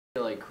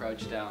Like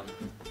crouch down.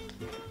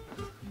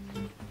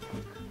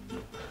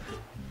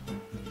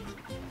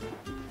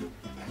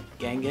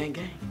 Gang, gang,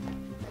 gang.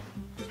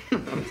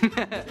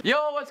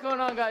 Yo, what's going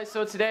on, guys?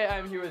 So today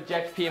I'm here with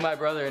Jeff P, my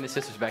brother, and his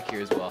sister's back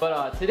here as well.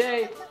 But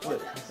today,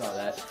 look, I saw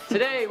that.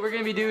 Today we're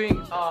gonna be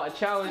doing a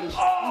challenge.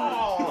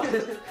 Oh!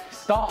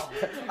 Stop.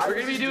 We're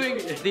gonna be doing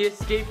the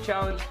escape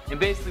challenge, and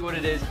basically what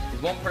it is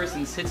one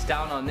person sits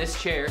down on this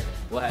chair.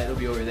 Well, it'll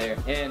be over there,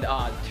 and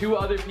two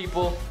other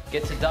people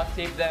get to duct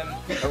tape them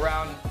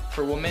around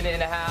for 1.5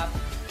 minutes,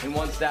 and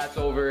once that's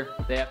over,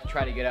 they have to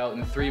try to get out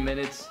in 3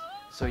 minutes.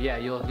 So yeah,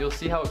 you'll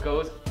see how it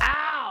goes.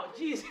 Ow!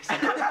 Jesus!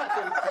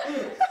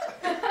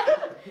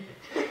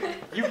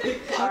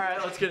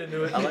 Alright, let's get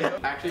into it. I like it.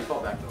 Actually,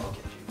 fall back though. I'll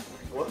catch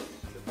you. What?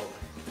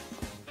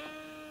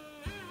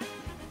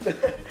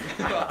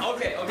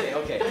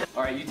 Okay.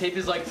 Alright, you tape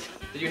his legs.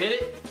 Did you hit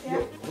it?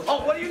 Yeah.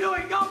 Oh, what are you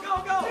doing? Go!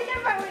 Wait.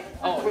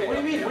 Oh, okay.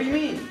 What do you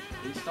mean?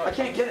 I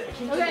can't get it.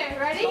 Okay,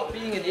 ready? Stop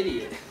being an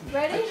idiot.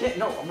 Ready? I can't.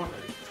 No, I'm not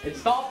ready. It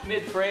stopped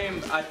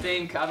mid-frame, I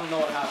think. I don't know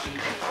what happened.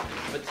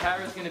 But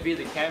Tara's gonna be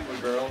the camera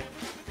girl.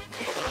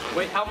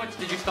 Wait, how much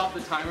did you stop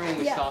the timer when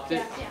we stopped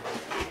it? Yeah.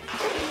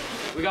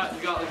 We got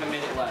like a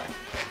minute left.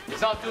 It's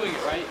not doing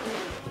it, right?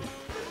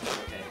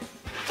 Okay.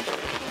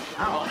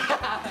 Ow.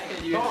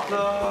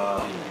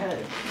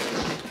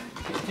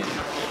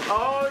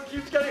 Oh, it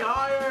keeps getting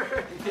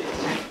higher.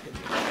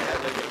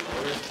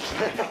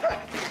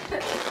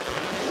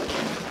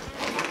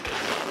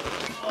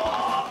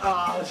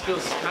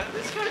 This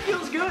kind of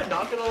feels good,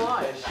 not gonna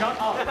lie. Shut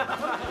up.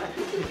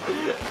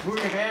 Move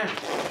your hands.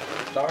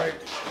 Sorry.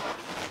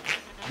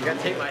 You gotta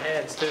take my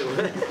hands too.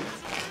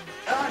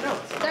 No.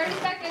 30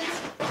 seconds.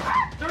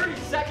 30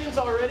 seconds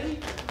already?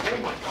 Oh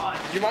my god.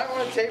 You might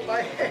want to tape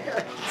my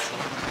hands.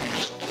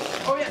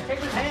 Oh yeah, tape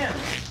his hands.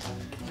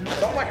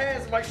 Not my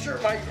hands, my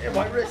shirt, my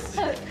wrists.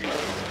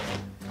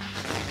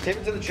 Tape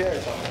it to the chair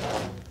or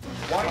something.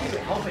 Why are you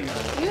helping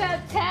us? You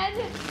have 10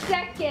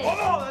 seconds.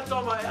 Oh, that's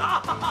on my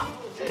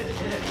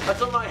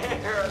that's on my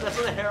hair. That's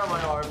on the hair on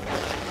my arm.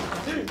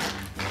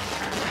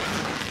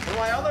 On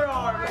my other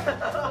arm.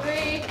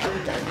 3,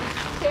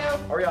 2.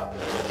 Hurry up.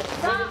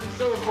 Stop. Is this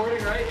still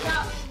recording, right?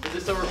 Stop. Is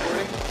this still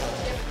recording?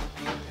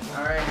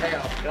 Alright, hang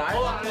on.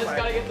 Hold on, I just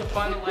gotta get the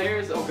final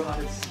layers. Oh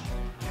god, it's...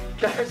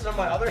 There's on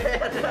my other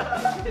hand.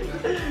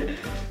 It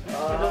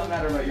doesn't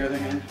matter about your other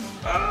hand.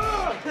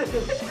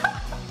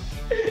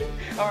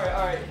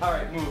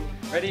 Alright, move.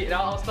 Ready?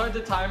 Now I'll start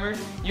the timer.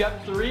 You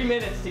have 3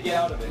 minutes to get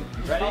out of it.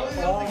 Ready?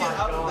 Oh my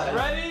god.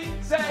 Ready,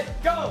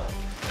 set, go!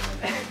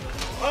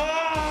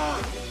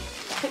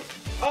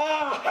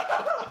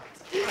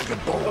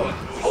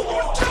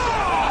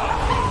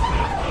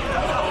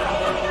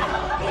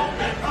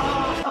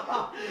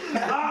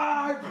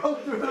 I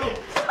broke through.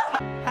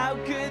 How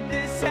could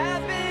this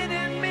happen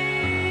to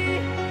me?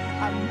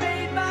 I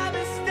made my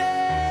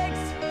mistakes,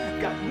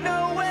 got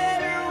nowhere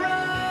to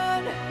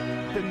run.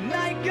 The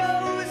night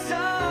goes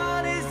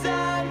on as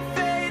I'm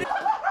fading.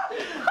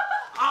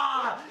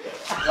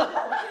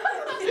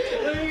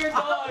 Look at your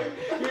dog.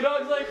 Your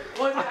dog's like,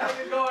 what the heck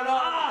is going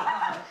on?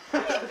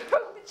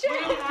 Broke the chair.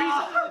 Look at the piece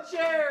of the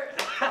chair.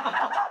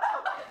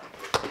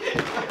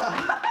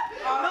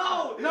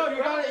 No,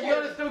 you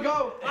gotta still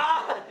go. You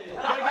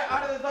gotta get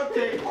out of the duct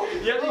tape.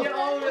 You have to get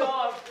all of it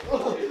off.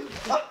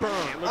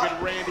 Look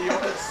at Randy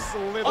on his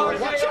slithering. Oh,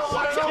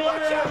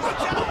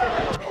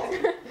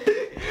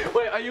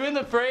 wait, are you in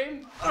the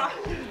frame?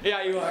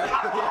 Yeah, you are.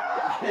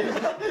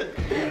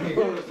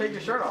 Oh, take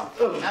your shirt off.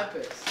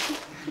 Epic.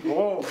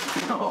 Whoa.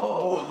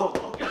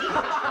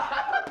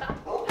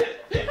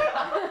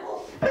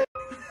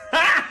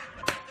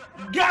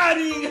 Got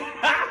him!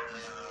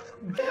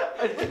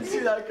 I didn't see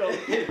that go.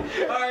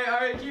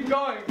 Alright, keep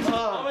going.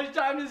 How much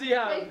time does he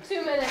have? Like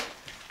 2 minutes.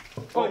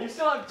 Oh, you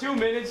still have 2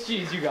 minutes?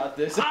 Jeez, you got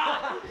this.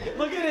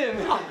 Look at him.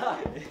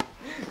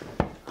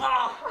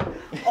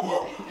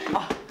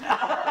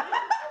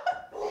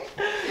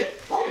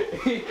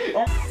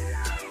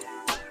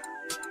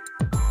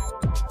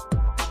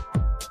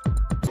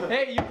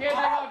 Hey, you can't take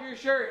off your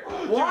shirt.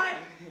 What?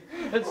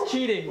 That's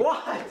cheating.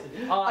 What?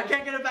 I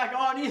can't get it back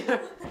on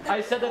either. I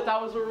said that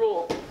was a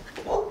rule.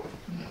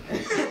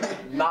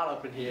 Not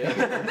up in here.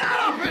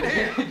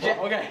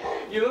 Okay,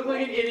 you look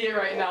like an idiot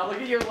right now.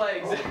 Look at your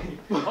legs.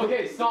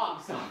 Okay,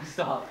 stop.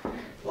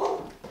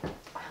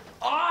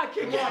 I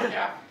can't get it.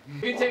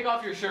 You can take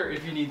off your shirt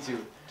if you need to.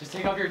 Just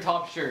take off your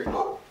top shirt.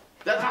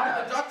 That's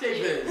how the duct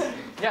tape is.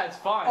 Yeah, it's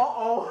fine.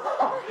 All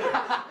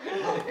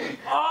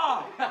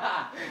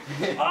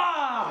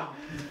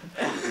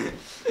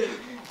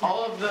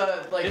of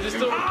the, like... It's just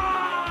still...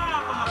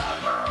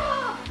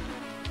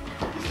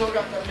 You still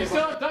got duct tape. You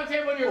still have duct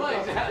tape on your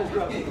legs.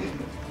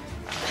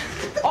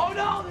 Oh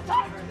no, the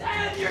timer's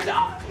end! You're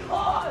not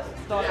lost!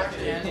 You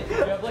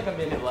have like a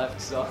minute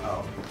left, so...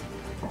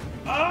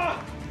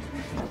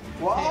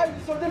 Why is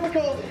it so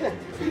difficult?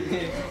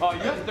 Oh, you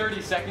have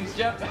 30 seconds,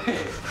 Jeff.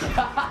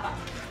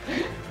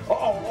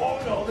 Oh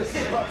no, this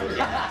is rough.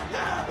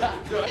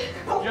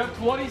 You have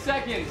 20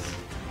 seconds.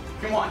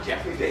 Come on,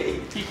 Jeffrey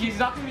B. He's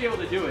not gonna be able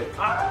to do it.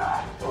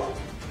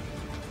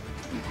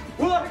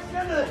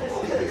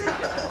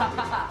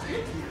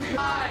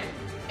 9,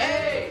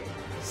 8,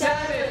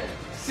 7,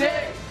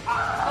 6,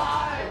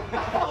 5,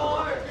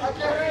 4,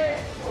 3,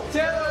 2,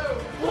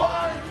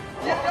 1.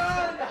 You're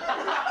done.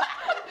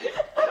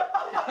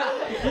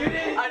 You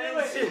didn't. I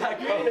didn't see that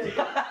coming.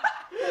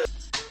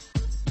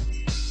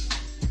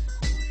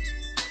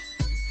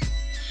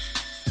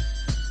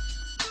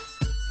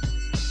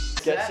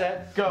 Get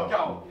set, go.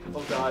 Go.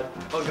 Oh god.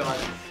 Oh god.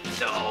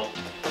 No.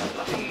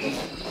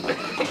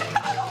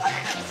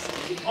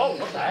 Oh,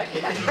 what the heck?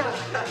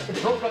 It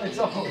broke on its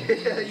own.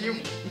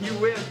 You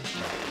win.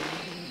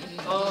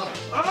 Oh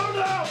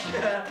no!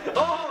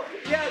 Oh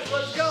yes,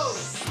 let's go.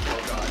 Oh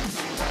god.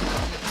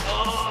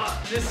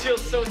 Oh, this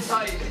feels so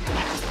tight.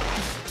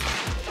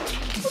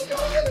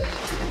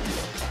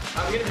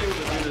 I'm gonna be able to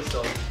do this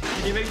though.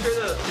 Can you make sure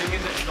the thing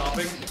isn't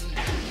stopping?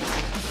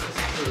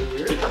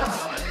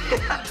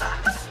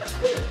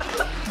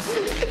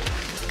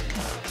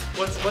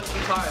 What's the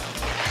time?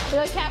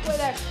 Look halfway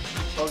there.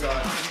 Oh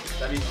god.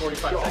 That means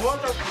 45 seconds. What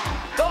the?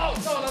 Oh,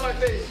 no, not my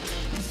face.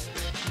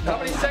 How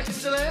many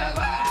seconds do they have?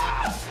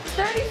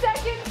 30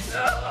 seconds.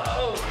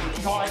 Oh,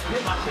 God, I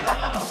hit my head.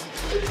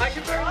 I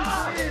can barely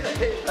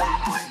breathe.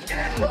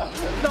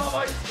 Not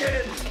my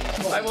skin.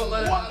 I won't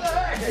let it What the out.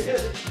 heck?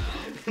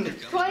 20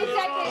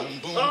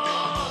 seconds. No!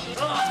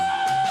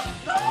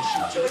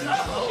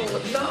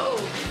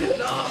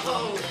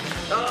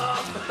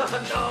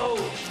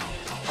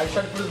 I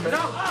tried to put his middle.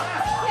 No!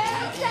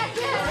 10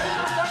 seconds.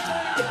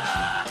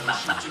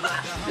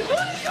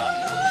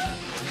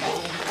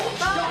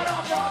 Shut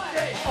up,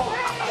 Roxy!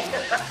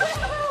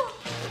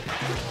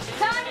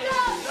 Time's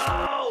up.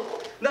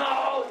 No!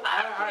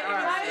 Time's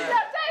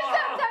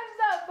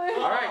up.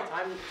 All right.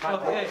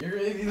 Okay.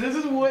 This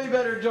is a way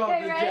better job Okay,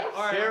 than ready? Jeff.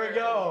 All right, here we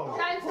go.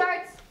 Time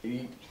starts.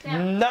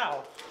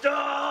 Now.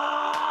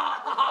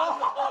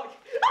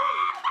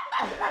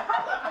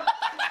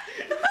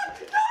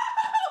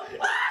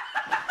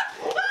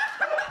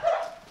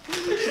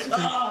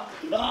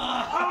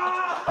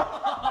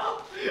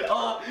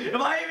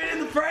 Am I even in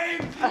the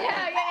frame?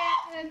 Yeah.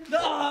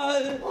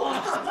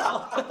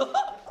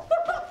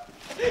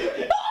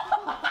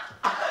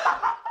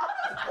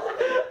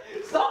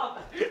 Stop!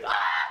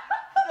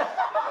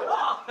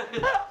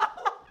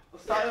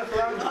 Start it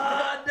around.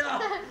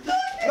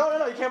 No,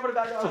 you can't put it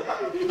back on.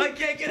 I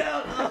can't get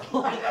out.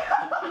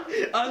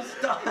 I'm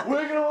stuck.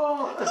 Wiggle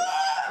along.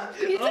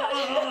 You don't.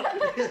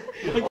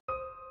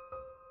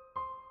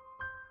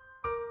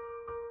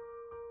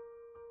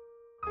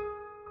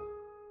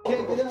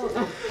 Can't get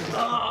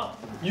out.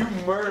 You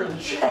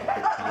merge.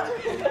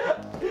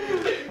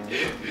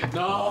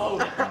 No.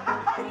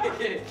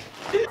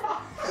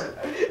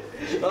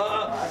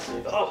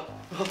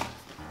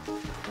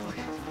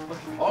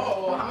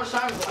 Oh, how much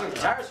time is left?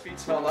 Tara's feet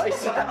smell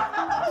nice.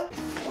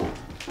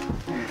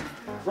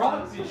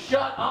 Roxy,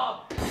 shut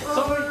up!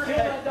 Somebody kill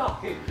that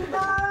dog!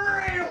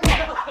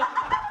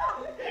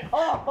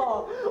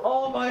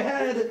 Oh, my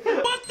head.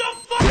 What the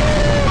fuck?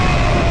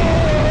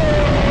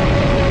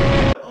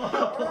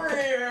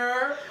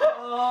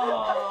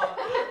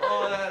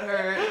 Oh, that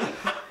hurt.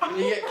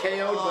 You get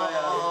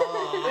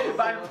KO'd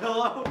by a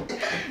pillow.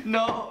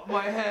 No,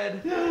 my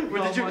head.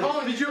 Wait, did you call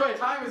him? Did you like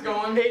time was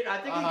going? I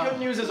think he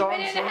couldn't use his arms,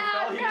 Minute so and he a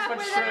half, fell. He just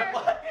went halfway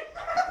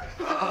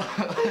straight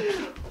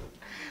up.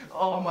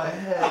 Oh, my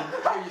head.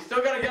 Oh, you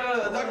still gotta get out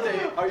of the duct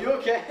tape. Are you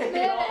okay? Minute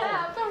and a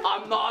half.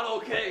 I'm not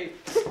okay.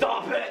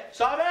 Stop it.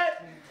 Stop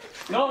it!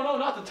 No,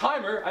 not the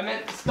timer. I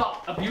meant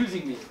stop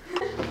abusing me.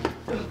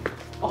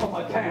 Oh,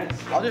 my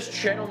pants. I'll just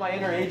channel my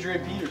inner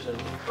Adrian Peterson.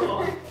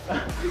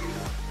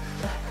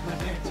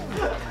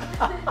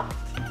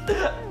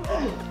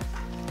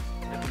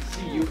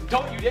 See you.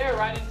 Don't you dare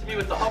ride into me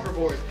with the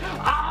hoverboard.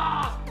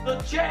 Ah! The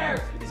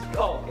chair!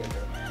 Oh, okay.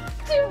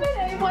 2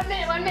 minutes. 1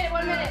 minute. 1 minute.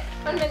 1 minute.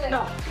 1 minute.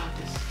 No, I got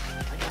this.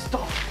 I got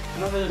stop.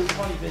 None of this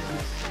funny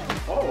business.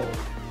 Oh.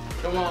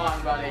 Come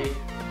on, buddy. You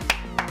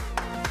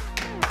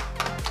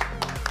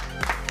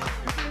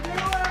can do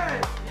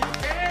it! You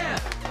can!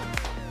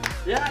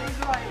 Yeah, he's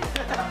right.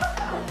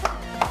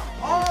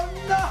 Oh,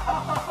 no!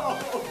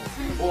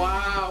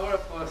 Wow, what a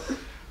fuss.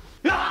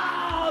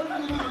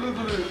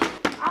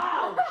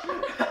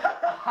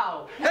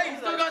 Ow! Hey, you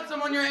still got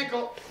some on your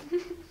ankle.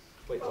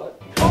 Wait,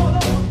 what? Oh, no!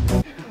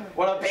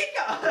 What a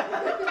pika!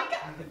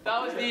 That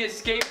was the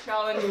escape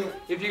challenge.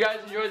 If you guys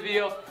enjoyed the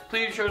video,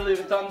 please be sure to leave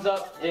a thumbs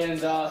up and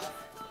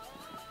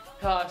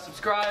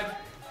subscribe.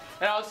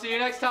 And I'll see you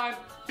next time.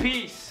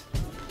 Peace.